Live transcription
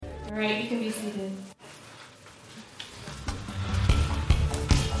All right, you can be seated.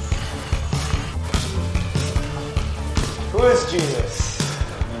 Who is Jesus?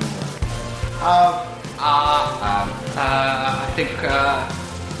 I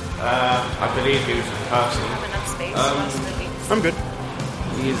believe he was a person. Enough space. I'm good.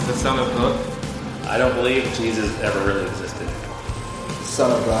 He is the Son of God. I don't believe Jesus ever really existed.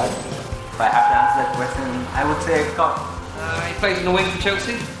 Son of God. If I have to answer that question, I would say God. He plays in the wing for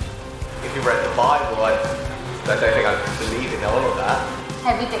Chelsea. If you read the Bible, I don't think I believe in all of that.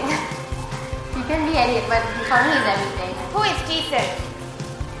 Everything. You can be anything, but for me is everything. Who is Jesus?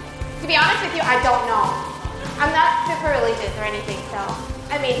 To be honest with you, I don't know. I'm not super religious or anything, so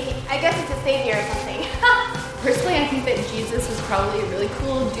I mean, I guess it's a savior or something. Personally, I think that Jesus was probably a really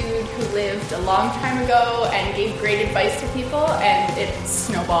cool dude who lived a long time ago and gave great advice to people, and it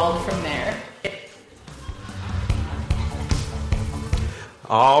snowballed from there.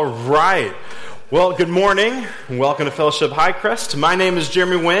 All right. Well, good morning, and welcome to Fellowship Highcrest. My name is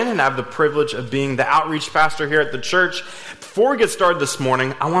Jeremy Wynn, and I have the privilege of being the outreach pastor here at the church. Before we get started this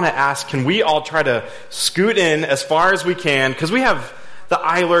morning, I want to ask, can we all try to scoot in as far as we can? Because we have the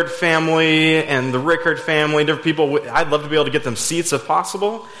Eilert family and the Rickard family, different people. I'd love to be able to get them seats if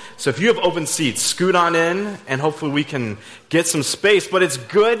possible. So if you have open seats, scoot on in, and hopefully we can get some space. But it's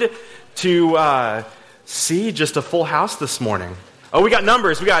good to see just a full house this morning. Oh, we got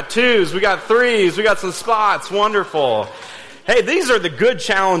numbers, we got twos, we got threes, we got some spots. Wonderful. Hey, these are the good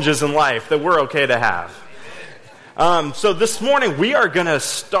challenges in life that we're okay to have. So this morning we are going to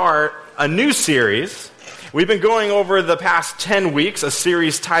start a new series. We've been going over the past 10 weeks, a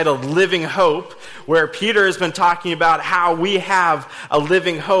series titled Living Hope, where Peter has been talking about how we have a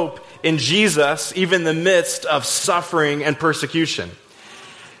living hope in Jesus, even in the midst of suffering and persecution.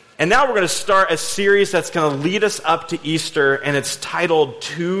 And now we're going to start a series that's going to lead us up to Easter, and it's titled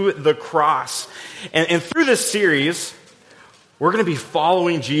To the Cross. And through this series, we're going to be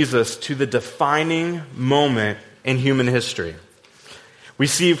following Jesus to the defining moment in human history. We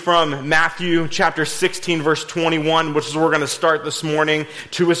see from Matthew chapter 16, verse 21, which is where we're going to start this morning,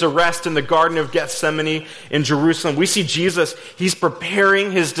 to his arrest in the Garden of Gethsemane in Jerusalem. We see Jesus, he's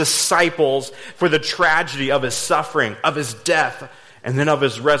preparing his disciples for the tragedy of his suffering, of his death, and then of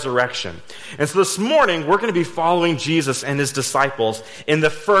his resurrection. And so this morning, we're going to be following Jesus and his disciples in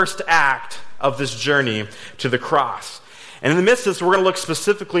the first act of this journey to the cross. And in the midst of this, we're going to look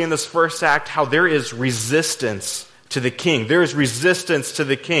specifically in this first act how there is resistance to the king. There is resistance to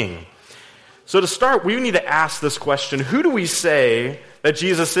the king. So to start, we need to ask this question: who do we say that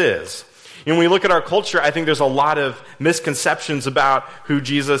Jesus is? When we look at our culture, I think there's a lot of misconceptions about who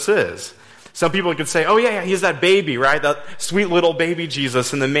Jesus is. Some people could say, oh yeah, he's that baby, right? That sweet little baby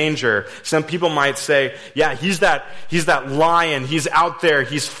Jesus in the manger. Some people might say, yeah, he's that lion. He's out there.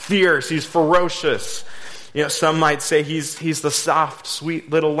 He's fierce. He's ferocious. Some might say he's the soft, sweet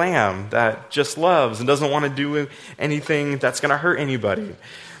little lamb that just loves and doesn't want to do anything that's going to hurt anybody.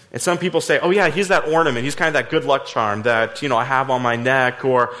 And some people say, oh yeah, he's that ornament. He's kind of that good luck charm that, I have on my neck,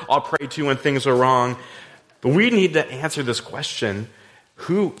 or I'll pray to when things are wrong. But we need to answer this question: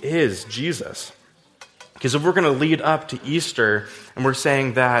 who is Jesus? Because if we're going to lead up to Easter and we're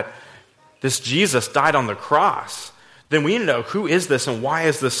saying that this Jesus died on the cross, then we need to know, who is this and why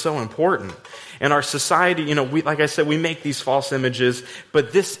is this so important? In our society, like I said, we make these false images,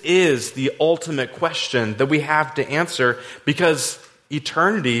 but this is the ultimate question that we have to answer, because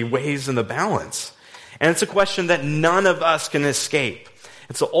eternity weighs in the balance. And it's a question that none of us can escape.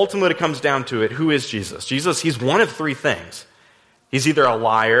 And so ultimately it comes down to it: who is Jesus? Jesus, he's one of three things. He's either a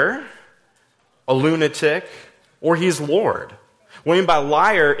liar, a lunatic, or he's Lord. What I mean by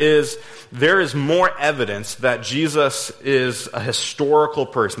liar is there is more evidence that Jesus is a historical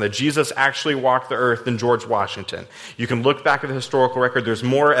person, that Jesus actually walked the earth than George Washington. You can look back at the historical record. There's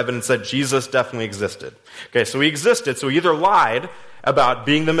more evidence that Jesus definitely existed. Okay, so he existed. So he either lied about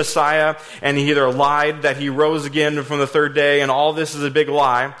being the Messiah, and he either lied that he rose again from the third day, and all this is a big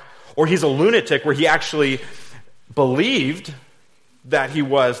lie, or he's a lunatic where he actually believed that he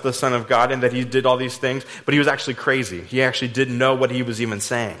was the Son of God and that he did all these things, but he was actually crazy. He actually didn't know what he was even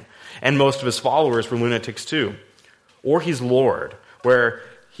saying. And most of his followers were lunatics too. Or he's Lord, where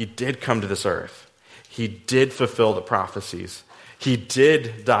he did come to this earth. He did fulfill the prophecies. He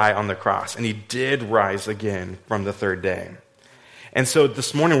did die on the cross, and he did rise again from the third day. And so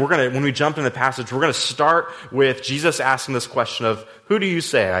this morning, when we jump in the passage, we're going to start with Jesus asking this question of, who do you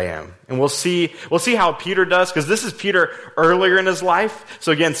say I am? And we'll see how Peter does, because this is Peter earlier in his life.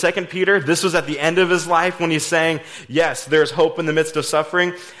 So again, 2 Peter, this was at the end of his life when he's saying, yes, there's hope in the midst of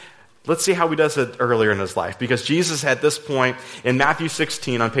suffering. let's see how he does it earlier in his life. Because Jesus, at this point, in Matthew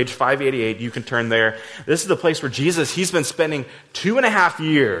 16, on page 588, you can turn there. This is the place where Jesus, he's been spending 2.5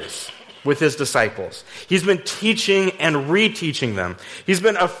 years with his disciples. He's been teaching and reteaching them. He's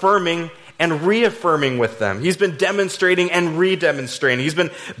been affirming and reaffirming with them. He's been demonstrating and redemonstrating. He's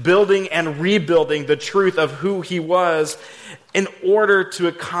been building and rebuilding the truth of who he was in order to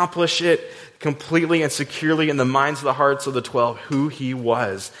accomplish it completely and securely in the minds of the hearts of the 12, who he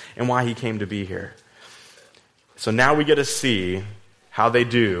was and why he came to be here. So now we get to see how they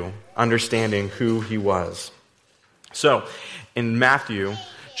do understanding who he was. So in Matthew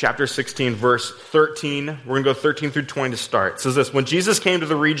chapter 16, verse 13, we're going to go 13 through 20 to start. It says this: when Jesus came to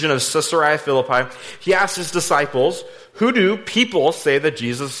the region of Caesarea Philippi, he asked his disciples, who do people say that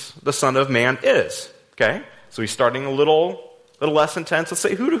Jesus, the Son of Man, is? Okay, so he's starting a little less intense. Let's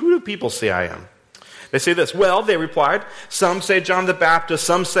say, who do people say I am? They say this: well, they replied, some say John the Baptist,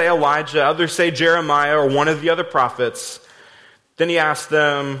 some say Elijah, others say Jeremiah or one of the other prophets. Then he asked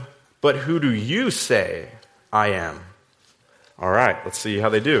them, but who do you say I am? All right, let's see how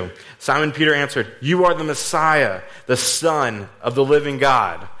they do. Simon Peter answered, you are the Messiah, the Son of the living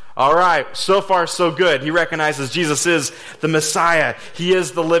God. All right, so far so good. He recognizes Jesus is the Messiah. He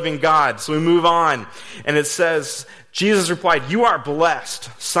is the living God. So we move on, and it says, Jesus replied, you are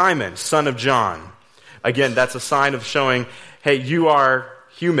blessed, Simon, son of John. Again, that's a sign of showing, hey, you are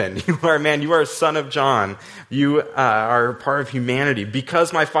human. You are a man. You are a son of John. You are part of humanity.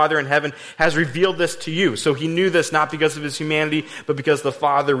 Because my Father in heaven has revealed this to you. So he knew this not because of his humanity, but because the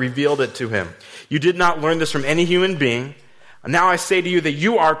Father revealed it to him. You did not learn this from any human being. Now I say to you that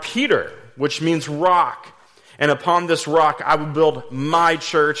you are Peter, which means rock. And upon this rock I will build my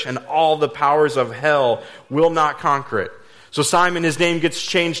church, and all the powers of hell will not conquer it. So Simon, his name gets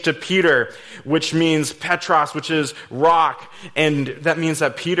changed to Peter, which means Petros, which is rock. And that means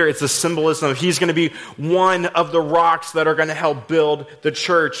that Peter, it's a symbolism of he's going to be one of the rocks that are going to help build the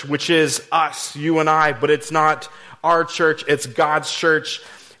church, which is us, you and I. But it's not our church, it's God's church.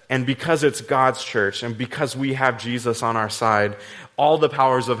 And because it's God's church, and because we have Jesus on our side, all the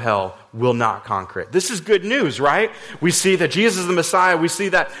powers of hell will not conquer it. This is good news, right? We see that Jesus is the Messiah. We see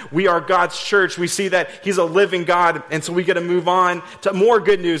that we are God's church. We see that he's a living God. And so we get to move on to more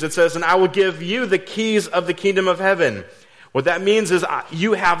good news. It says, and I will give you the keys of the kingdom of heaven. What that means is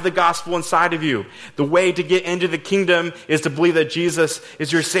you have the gospel inside of you. The way to get into the kingdom is to believe that Jesus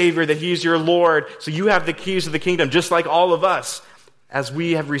is your Savior, that he's your Lord. So you have the keys of the kingdom, just like all of us. As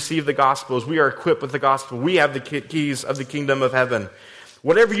we have received the gospel, as we are equipped with the gospel, we have the keys of the kingdom of heaven.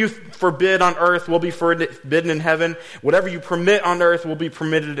 Whatever you forbid on earth will be forbidden in heaven. Whatever you permit on earth will be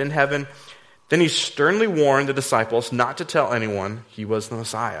permitted in heaven. Then he sternly warned the disciples not to tell anyone he was the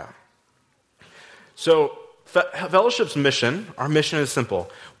Messiah. So, Fellowship's mission, our mission is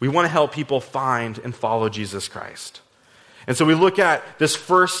simple. We want to help people find and follow Jesus Christ. And so we look at this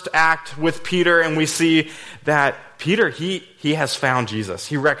first act with Peter, and we see that Peter, he has found Jesus.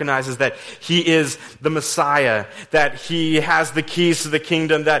 He recognizes that he is the Messiah, that he has the keys to the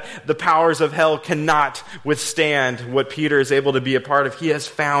kingdom, that the powers of hell cannot withstand what Peter is able to be a part of. He has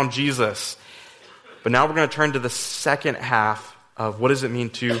found Jesus. But now we're going to turn to the second half of what does it mean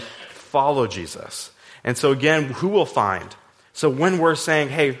to follow Jesus. And so again, who will find? So when we're saying,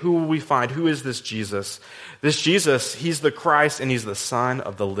 hey, who will we find? Who is this Jesus? This Jesus, he's the Christ, and he's the Son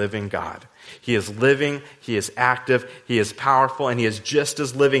of the living God. He is living, he is active, he is powerful, and he is just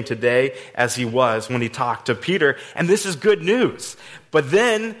as living today as he was when he talked to Peter. And this is good news. But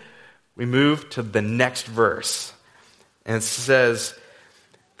then we move to the next verse. And it says,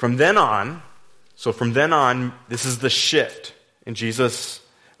 from then on, this is the shift in Jesus'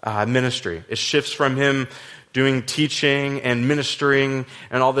 ministry. It shifts from him doing teaching and ministering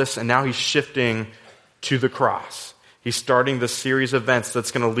and all this, and now he's shifting to the cross. He's starting the series of events that's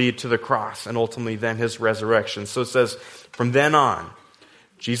going to lead to the cross and ultimately then his resurrection. So it says, from then on,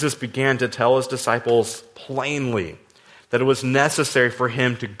 Jesus began to tell his disciples plainly that it was necessary for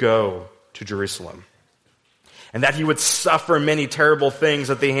him to go to Jerusalem, and that he would suffer many terrible things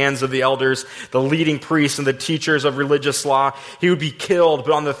at the hands of the elders, the leading priests, and the teachers of religious law. He would be killed,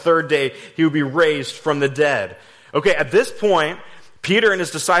 but on the third day, he would be raised from the dead. Okay, at this point, Peter and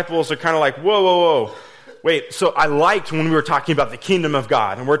his disciples are kind of like, whoa. Wait, so I liked when we were talking about the kingdom of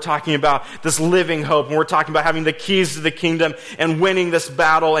God, and we're talking about this living hope, and we're talking about having the keys to the kingdom and winning this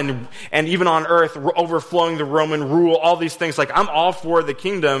battle, and even on earth, overflowing the Roman rule, all these things. Like, I'm all for the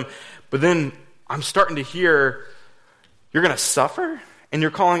kingdom, but then I'm starting to hear, you're going to suffer, and you're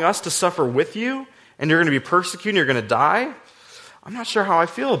calling us to suffer with you, and you're going to be persecuted, and you're going to die? I'm not sure how I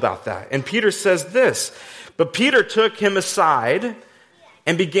feel about that. And Peter says this, but Peter took him aside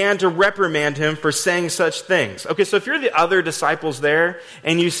and began to reprimand him for saying such things. Okay, so if you're the other disciples there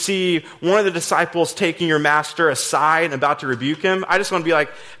and you see one of the disciples taking your master aside and about to rebuke him, I just want to be like,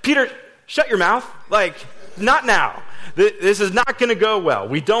 Peter, shut your mouth. Like, not now. This is not going to go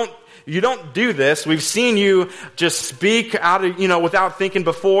well. You don't do this. We've seen you just speak out of, without thinking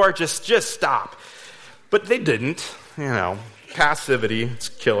before. Just stop. But they didn't, passivity, it's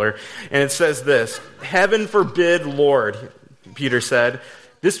killer. And it says this, heaven forbid, Lord, Peter said,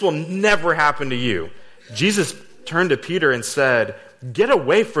 this will never happen to you. Jesus turned to Peter and said, get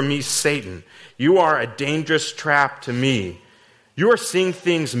away from me, Satan. You are a dangerous trap to me. You are seeing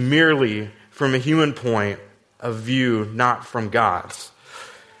things merely from a human point of view, not from God's.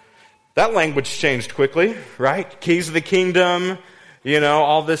 That language changed quickly, right? Keys of the kingdom,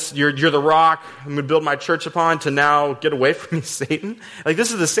 all this, you're the rock I'm going to build my church upon, to now get away from me, Satan. Like,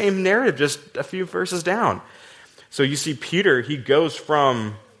 this is the same narrative, just a few verses down. So you see Peter, he goes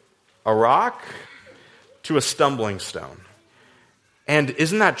from a rock to a stumbling stone. And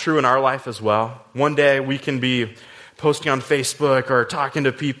isn't that true in our life as well? One day we can be posting on Facebook or talking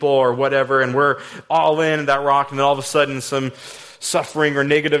to people or whatever, and we're all in that rock, and then all of a sudden some suffering or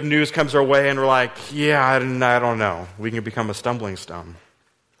negative news comes our way, and we're like, yeah, I don't know. We can become a stumbling stone.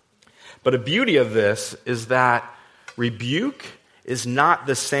 But the beauty of this is that rebuke is not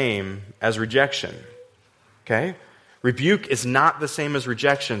the same as rejection. Okay? Rebuke is not the same as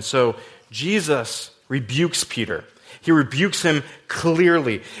rejection. So Jesus rebukes Peter. He rebukes him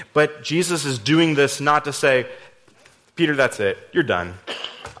clearly. But Jesus is doing this not to say, Peter, that's it. You're done.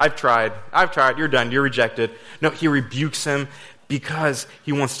 I've tried. You're done. You're rejected. No, he rebukes him because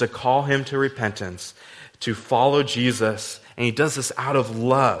he wants to call him to repentance, to follow Jesus. And he does this out of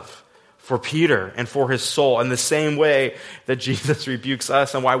love for Peter and for his soul, in the same way that Jesus rebukes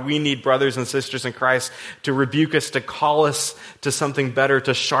us, and why we need brothers and sisters in Christ to rebuke us, to call us to something better,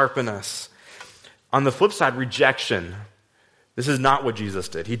 to sharpen us. On the flip side, rejection. This is not what Jesus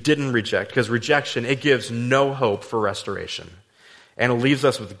did. He didn't reject, because rejection, it gives no hope for restoration. And it leaves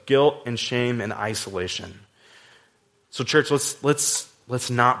us with guilt and shame and isolation. So church, let's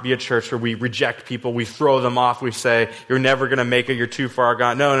not be a church where we reject people, we throw them off, we say, you're never going to make it, you're too far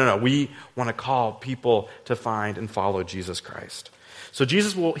gone. No. We want to call people to find and follow Jesus Christ. So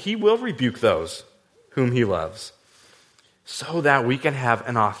Jesus will rebuke those whom he loves, so that we can have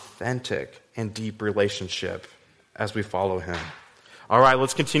an authentic and deep relationship as we follow him. All right,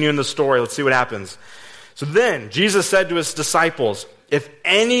 let's continue in the story. Let's see what happens. So then Jesus said to his disciples, if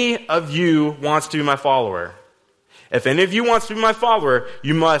any of you wants to be my follower,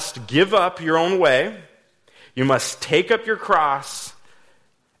 you must give up your own way. You must take up your cross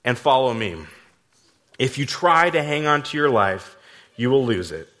and follow me. If you try to hang on to your life, you will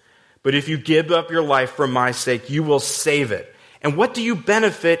lose it. But if you give up your life for my sake, you will save it. And what do you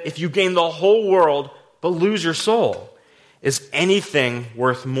benefit if you gain the whole world but lose your soul? Is anything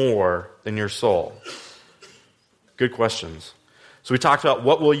worth more than your soul? Good questions. So we talked about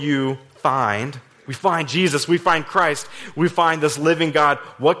what will you find. We find Jesus, we find Christ, we find this living God.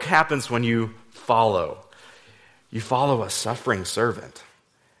 What happens when you follow? You follow a suffering servant.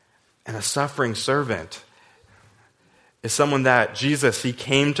 And a suffering servant is someone that Jesus, he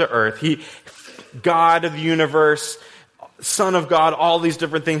came to earth. God of the universe, Son of God, all these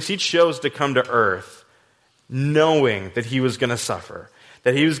different things. He chose to come to earth knowing that he was going to suffer,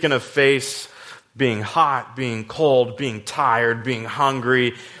 that he was going to face being hot, being cold, being tired, being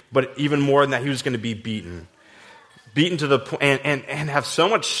hungry, but even more than that, he was going to be beaten to the point, and have so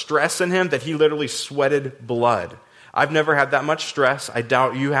much stress in him that he literally sweated blood. I've never had that much stress. I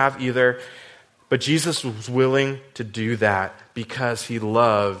doubt you have either. But Jesus was willing to do that because he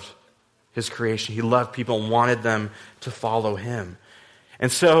loved his creation. He loved people and wanted them to follow him.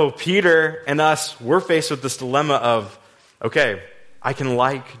 And so Peter and us, we're faced with this dilemma of, okay, I can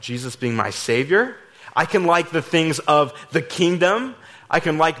like Jesus being my Savior. I can like the things of the kingdom. I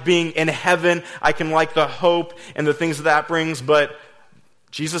can like being in heaven. I can like the hope and the things that brings. But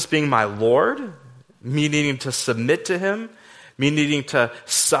Jesus being my Lord, me needing to submit to him, me needing to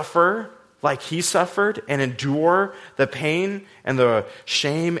suffer like he suffered and endure the pain and the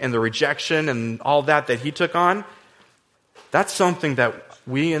shame and the rejection and all that he took on, that's something that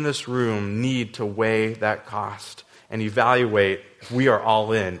we in this room need to weigh that cost and evaluate if we are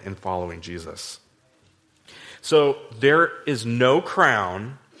all in following Jesus. So there is no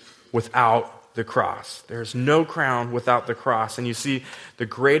crown without the cross. There's no crown without the cross. And you see, the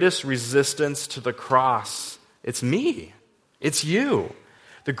greatest resistance to the cross, it's me. It's you.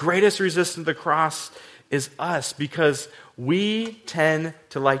 The greatest resistance to the cross is us, because we tend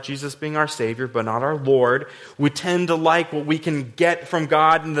to like Jesus being our Savior, but not our Lord. We tend to like what we can get from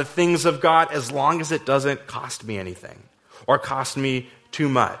God and the things of God as long as it doesn't cost me anything or cost me too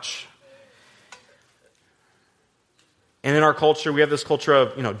much. And in our culture, we have this culture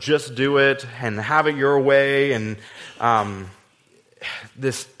of, just do it and have it your way, and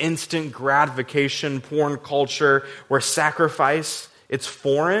this instant gratification porn culture where sacrifice, it's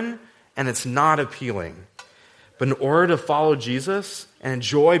foreign and it's not appealing. But in order to follow Jesus and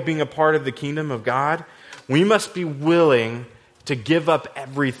enjoy being a part of the kingdom of God, we must be willing to give up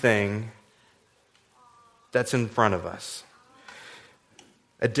everything that's in front of us.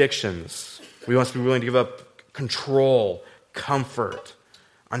 Addictions. We must be willing to give up control, comfort,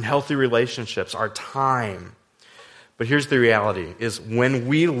 unhealthy relationships, our time. But here's the reality, is when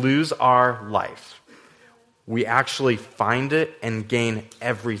we lose our life, we actually find it and gain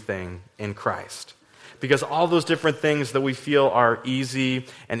everything in Christ. Because all those different things that we feel are easy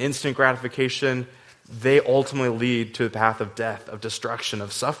and instant gratification, they ultimately lead to the path of death, of destruction,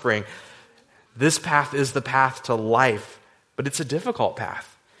 of suffering. This path is the path to life, but it's a difficult path.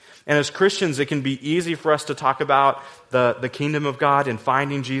 And as Christians, it can be easy for us to talk about the kingdom of God and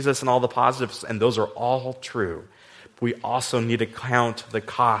finding Jesus and all the positives, and those are all true. We also need to count the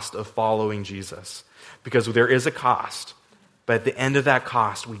cost of following Jesus, because there is a cost, but at the end of that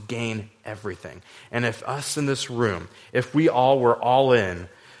cost, we gain everything. And if us in this room, if we all were all in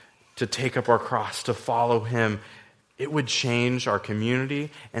to take up our cross, to follow him, it would change our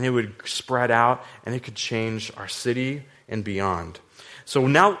community, and it would spread out, and it could change our city and beyond. So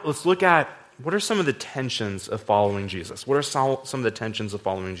now let's look at what are some of the tensions of following Jesus. What are some of the tensions of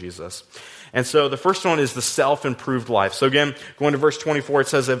following Jesus? And so the first one is the self-improved life. So again, going to verse 24, it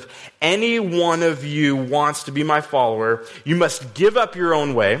says, if any one of you wants to be my follower, you must give up your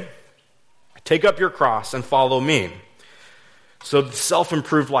own way, take up your cross, and follow me. So the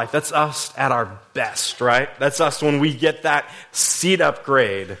self-improved life, that's us at our best, right? That's us when we get that seat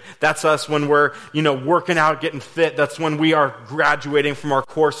upgrade. That's us when we're, working out, getting fit. That's when we are graduating from our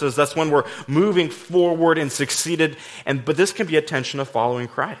courses. That's when we're moving forward and succeeded. But this can be a tension of following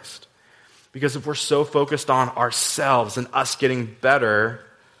Christ. Because if we're so focused on ourselves and us getting better,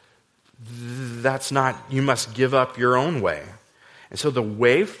 that's not, you must give up your own way. And so the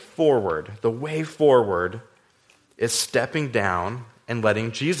way forward is stepping down and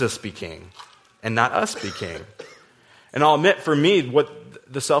letting Jesus be king and not us be king. And I'll admit, for me,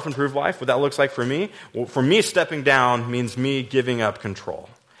 what the self-improved life, what that looks like for me, stepping down means me giving up control.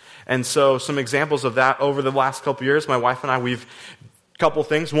 And so some examples of that over the last couple years, my wife and I, we've couple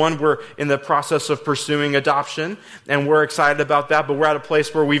things. One, we're in the process of pursuing adoption, and we're excited about that, but we're at a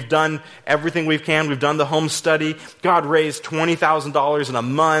place where we've done everything we can. We've done the home study. God raised $20,000 in a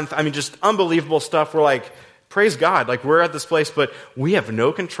month. Just unbelievable stuff. We're like, praise God. We're at this place, but we have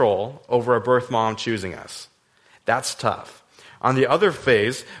no control over a birth mom choosing us. That's tough. On the other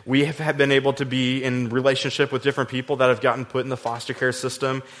phase, we have been able to be in relationship with different people that have gotten put in the foster care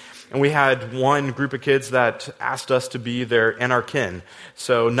system. And we had one group of kids that asked us to be in our kin,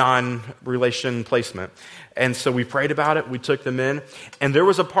 so non-relation placement. And so we prayed about it, we took them in, and there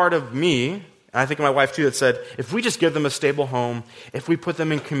was a part of me, and I think my wife too, that said, if we just give them a stable home, if we put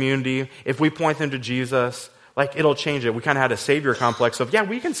them in community, if we point them to Jesus, it'll change it. We kind of had a savior complex of,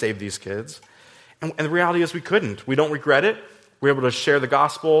 we can save these kids. And the reality is we couldn't. We don't regret it. We're able to share the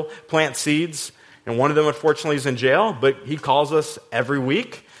gospel, plant seeds, and one of them unfortunately is in jail, but he calls us every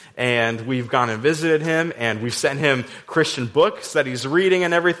week. And we've gone and visited him, and we've sent him Christian books that he's reading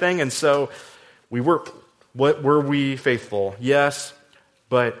and everything. And so were we faithful? Yes,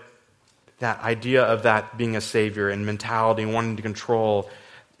 but that idea of that being a savior and mentality and wanting to control,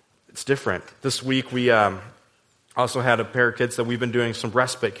 it's different. This week we also had a pair of kids that we've been doing some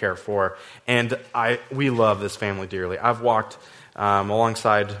respite care for, and we love this family dearly. I've walked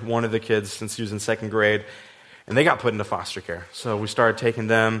alongside one of the kids since he was in second grade, and they got put into foster care. So we started taking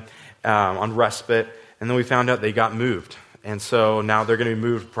them on respite, and then we found out they got moved. And so now they're going to be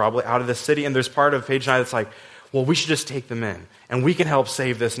moved probably out of the city. And there's part of Paige and I that's like, well, we should just take them in, and we can help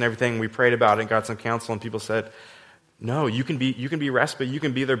save this and everything. We prayed about it and got some counsel, and people said, no, you can be respite, you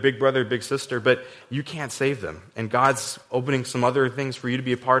can be their big brother, big sister, but you can't save them. And God's opening some other things for you to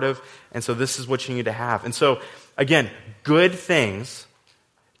be a part of, and so this is what you need to have. And so, again, good things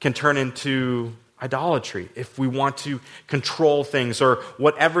can turn into idolatry if we want to control things or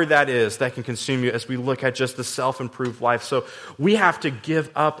whatever that is that can consume you as we look at just the self-improved life. So we have to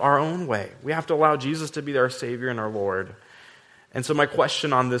give up our own way. We have to allow Jesus to be our Savior and our Lord. And so my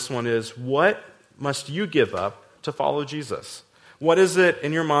question on this one is, what must you give up to follow Jesus? What is it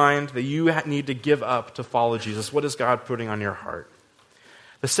in your mind that you need to give up to follow Jesus? What is God putting on your heart?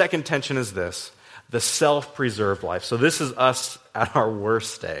 The second tension is this, the self-preserved life. So this is us at our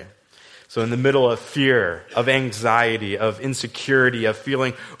worst day. So in the middle of fear, of anxiety, of insecurity, of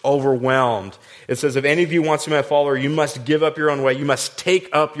feeling overwhelmed, it says, if any of you wants to be my follower, you must give up your own way. You must take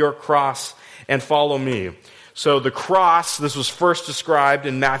up your cross and follow me. So the cross, this was first described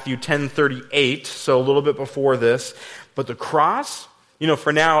in Matthew 10:38, so a little bit before this. But the cross,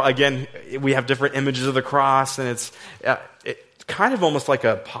 for now, again, we have different images of the cross, and it's kind of almost like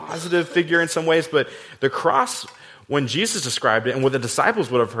a positive figure in some ways, but the cross, when Jesus described it and what the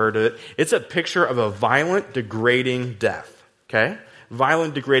disciples would have heard it, it's a picture of a violent, degrading death, okay?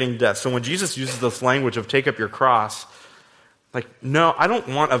 Violent, degrading death. So when Jesus uses this language of take up your cross, no, I don't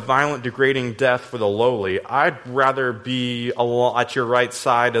want a violent, degrading death for the lowly. I'd rather be at your right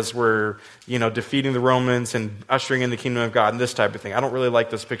side as we're, defeating the Romans and ushering in the kingdom of God and this type of thing. I don't really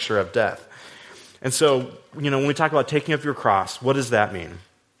like this picture of death. And so, when we talk about taking up your cross, what does that mean?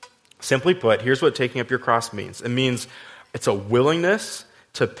 Simply put, here's what taking up your cross means. It means it's a willingness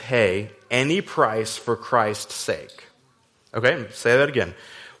to pay any price for Christ's sake. Okay, say that again.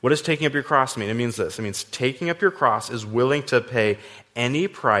 What does taking up your cross mean? It means this. It means taking up your cross is willing to pay any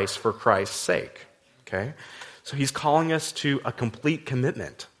price for Christ's sake. Okay? So he's calling us to a complete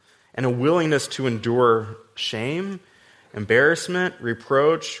commitment and a willingness to endure shame, embarrassment,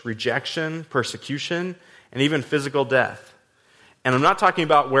 reproach, rejection, persecution, and even physical death. And I'm not talking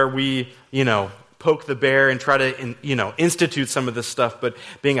about where we, poke the bear and try to, institute some of this stuff, but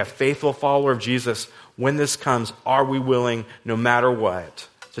being a faithful follower of Jesus, when this comes, are we willing, no matter what,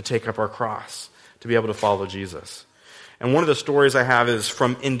 to take up our cross, to be able to follow Jesus? And one of the stories I have is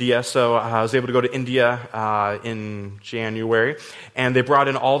from India. So I was able to go to India in January, and they brought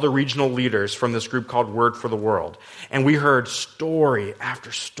in all the regional leaders from this group called Word for the World. And we heard story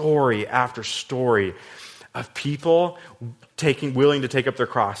after story after story of people willing to take up their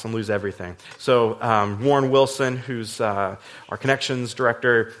cross and lose everything. So Warren Wilson, who's our connections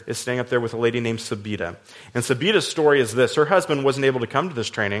director, is staying up there with a lady named Sabita. And Sabita's story is this. Her husband wasn't able to come to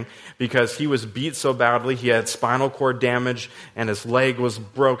this training because he was beat so badly. He had spinal cord damage and his leg was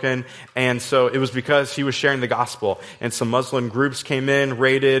broken. And so it was because he was sharing the gospel. And some Muslim groups came in,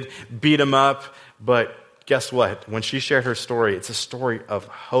 raided, beat him up. But guess what? When she shared her story, it's a story of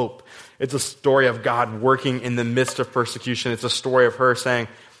hope. It's a story of God working in the midst of persecution. It's a story of her saying,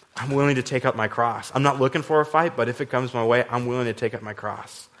 I'm willing to take up my cross. I'm not looking for a fight, but if it comes my way, I'm willing to take up my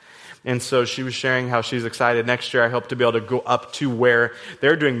cross. And so she was sharing how she's excited. Next year, I hope to be able to go up to where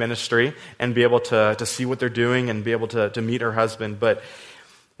they're doing ministry and be able to see what they're doing and be able to meet her husband. But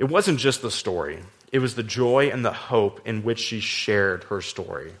it wasn't just the story. It was the joy and the hope in which she shared her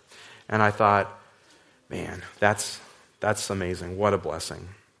story. And I thought, man, that's amazing. What a blessing.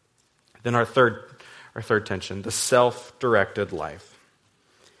 Then our third tension, the self-directed life.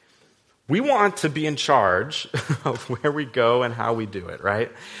 We want to be in charge of where we go and how we do it,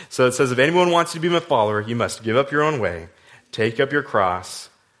 right? So it says, if anyone wants to be my follower, you must give up your own way, take up your cross,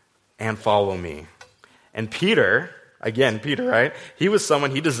 and follow me. And Peter, right? He was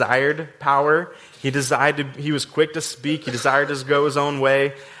someone, he desired power. He was quick to speak. He desired to go his own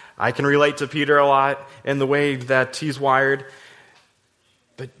way. I can relate to Peter a lot in the way that he's wired.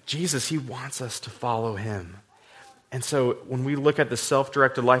 But Jesus, he wants us to follow him. And so when we look at the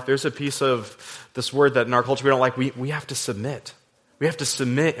self-directed life, there's a piece of this word that in our culture we don't like. We have to submit. We have to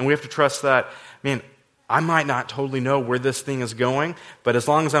submit, and we have to trust that, man, I might not totally know where this thing is going, but as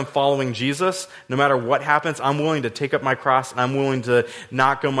long as I'm following Jesus, no matter what happens, I'm willing to take up my cross, and I'm willing to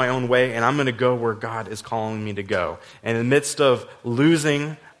not go my own way, and I'm going to go where God is calling me to go. And in the midst of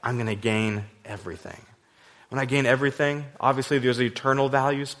losing, I'm going to gain everything. When I gain everything, obviously there's eternal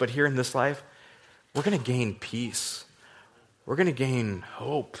values, but here in this life, we're going to gain peace. We're going to gain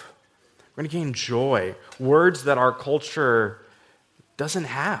hope. We're going to gain joy. Words that our culture doesn't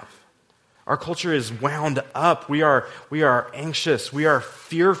have. Our culture is wound up. We are anxious. We are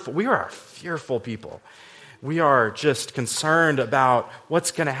fearful. We are a fearful people. We are just concerned about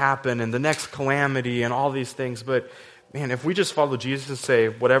what's going to happen and the next calamity and all these things. But man, if we just follow Jesus and say,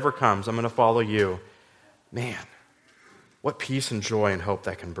 whatever comes, I'm going to follow you. Man, what peace and joy and hope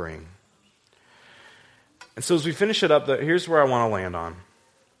that can bring. And so as we finish it up, here's where I want to land on.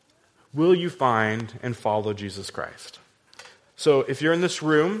 Will you find and follow Jesus Christ? So if you're in this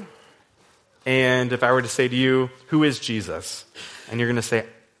room, and if I were to say to you, who is Jesus? And you're going to say,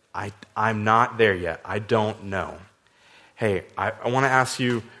 I'm not there yet. I don't know. Hey, I want to ask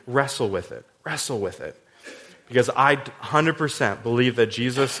you, wrestle with it. Wrestle with it. Because I 100% believe that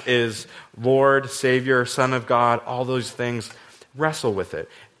Jesus is Lord, Savior, Son of God, all those things. wrestle with it.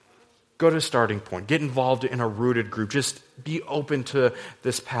 Go to a starting point. Get involved in a rooted group. Just be open to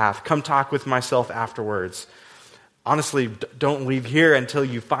this path. Come talk with myself afterwards. Honestly, don't leave here until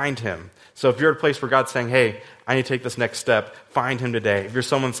you find him. So if you're at a place where God's saying, hey, I need to take this next step, find him today. If you're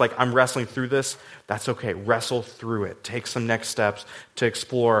someone that's like, I'm wrestling through this, that's okay. Wrestle through it. Take some next steps to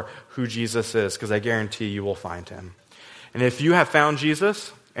explore who Jesus is, because I guarantee you will find him. And if you have found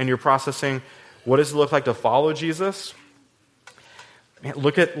Jesus and you're processing, what does it look like to follow Jesus? Man,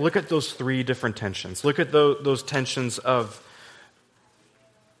 look at those three different tensions. Look at those tensions of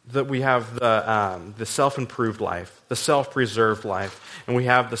that we have the self-improved life, the self-preserved life, and we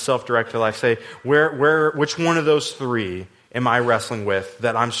have the self-directed life. Say, which one of those three am I wrestling with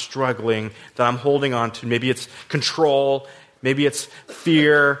that I'm struggling, that I'm holding on to? Maybe it's control, maybe it's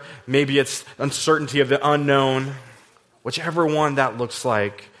fear, maybe it's uncertainty of the unknown. Whichever one that looks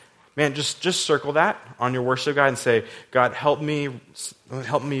like, man, just circle that on your worship guide and say, God, help me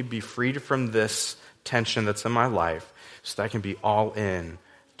be freed from this tension that's in my life so that I can be all in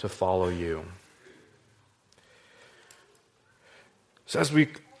to follow you. So as we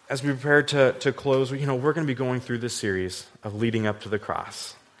prepare to close, we're going to be going through this series of leading up to the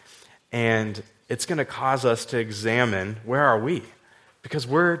cross. And it's going to cause us to examine, where are we? Because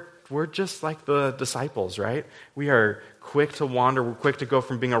we're just like the disciples, right? We are quick to wander. We're quick to go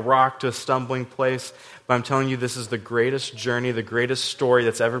from being a rock to a stumbling place. But I'm telling you, this is the greatest journey, the greatest story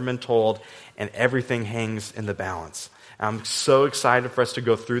that's ever been told, and everything hangs in the balance. I'm so excited for us to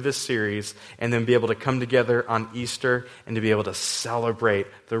go through this series and then be able to come together on Easter and to be able to celebrate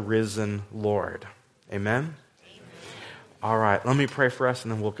the risen Lord. Amen? All right, let me pray for us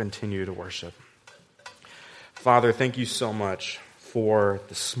and then we'll continue to worship. Father, thank you so much for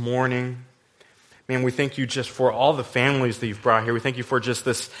this morning. Man, we thank you just for all the families that you've brought here. We thank you for just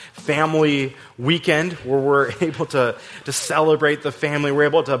this family weekend where we're able to celebrate the family. We're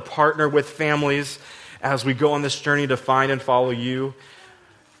able to partner with families as we go on this journey to find and follow you.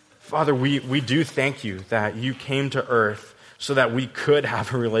 Father, we do thank you that you came to earth so that we could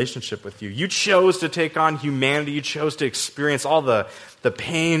have a relationship with you. You chose to take on humanity. You chose to experience all the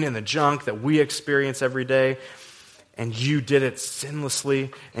pain and the junk that we experience every day. And you did it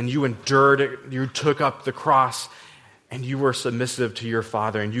sinlessly, and you endured it. You took up the cross, and you were submissive to your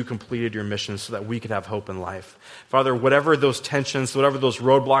Father, and you completed your mission so that we could have hope in life. Father, whatever those tensions, whatever those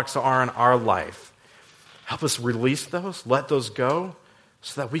roadblocks are in our life, help us release those, let those go,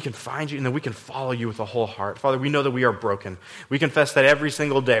 so that we can find you and then we can follow you with a whole heart. Father, we know that we are broken. We confess that every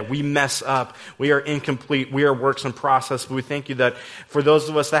single day. We mess up. We are incomplete. We are works in process. But we thank you that for those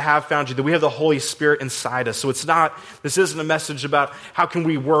of us that have found you, that we have the Holy Spirit inside us. So this isn't a message about how can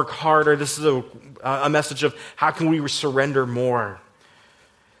we work harder. This is a message of how can we surrender more.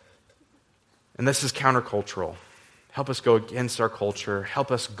 And this is countercultural. Help us go against our culture.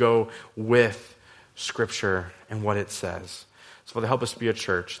 Help us go with Scripture and what it says. So Father, help us be a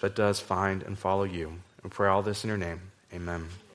church that does find and follow you. We pray all this in your name. Amen.